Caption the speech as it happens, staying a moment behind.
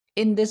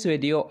In this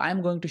video,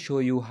 I'm going to show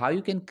you how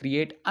you can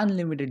create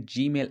unlimited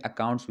Gmail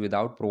accounts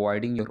without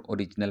providing your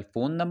original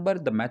phone number.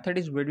 The method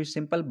is very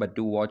simple, but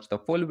do watch the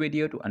full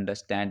video to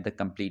understand the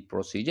complete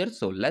procedure.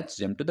 So let's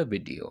jump to the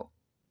video.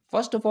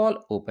 First of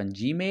all, open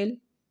Gmail.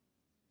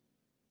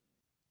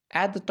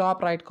 At the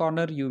top right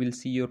corner, you will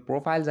see your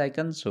profiles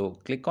icon. So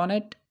click on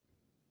it.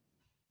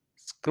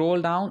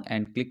 Scroll down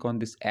and click on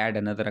this add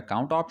another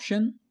account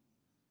option.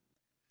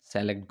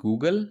 Select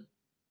Google.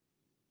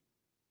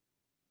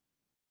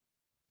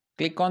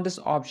 Click on this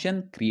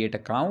option, create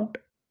account.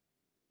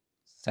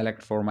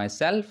 Select for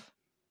myself.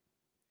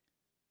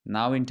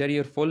 Now enter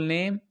your full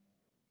name.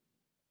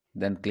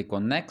 Then click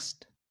on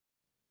next.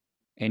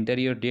 Enter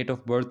your date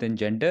of birth and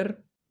gender.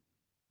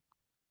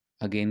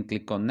 Again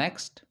click on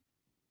next.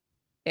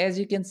 As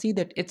you can see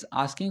that it's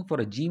asking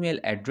for a Gmail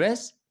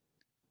address.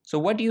 So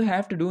what you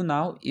have to do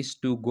now is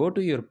to go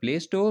to your Play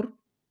Store,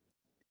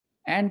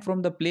 and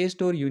from the Play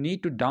Store you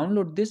need to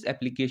download this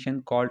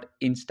application called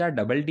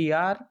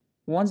InstaDoubleDR.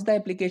 Once the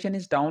application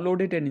is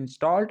downloaded and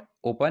installed,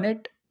 open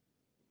it.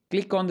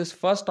 Click on this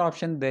first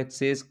option that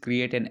says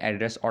create an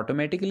address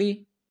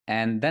automatically,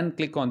 and then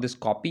click on this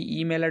copy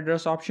email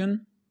address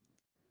option.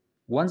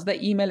 Once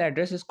the email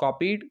address is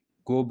copied,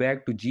 go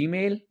back to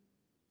Gmail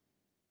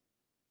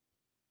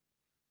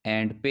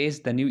and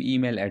paste the new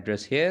email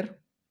address here.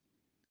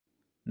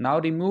 Now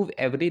remove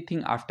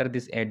everything after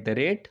this @.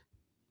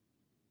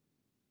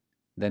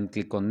 Then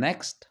click on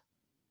next.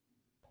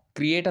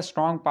 Create a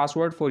strong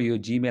password for your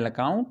Gmail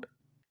account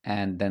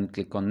and then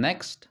click on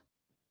next.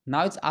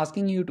 Now it's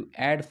asking you to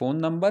add phone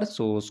number,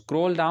 so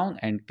scroll down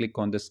and click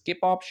on the skip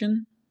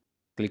option.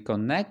 Click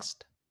on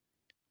next.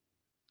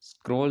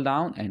 Scroll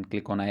down and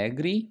click on I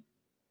agree.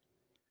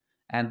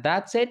 And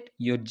that's it.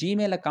 Your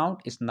Gmail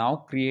account is now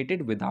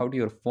created without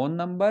your phone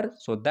number.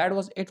 So that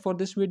was it for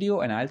this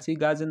video, and I'll see you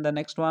guys in the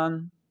next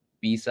one.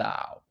 Peace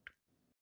out.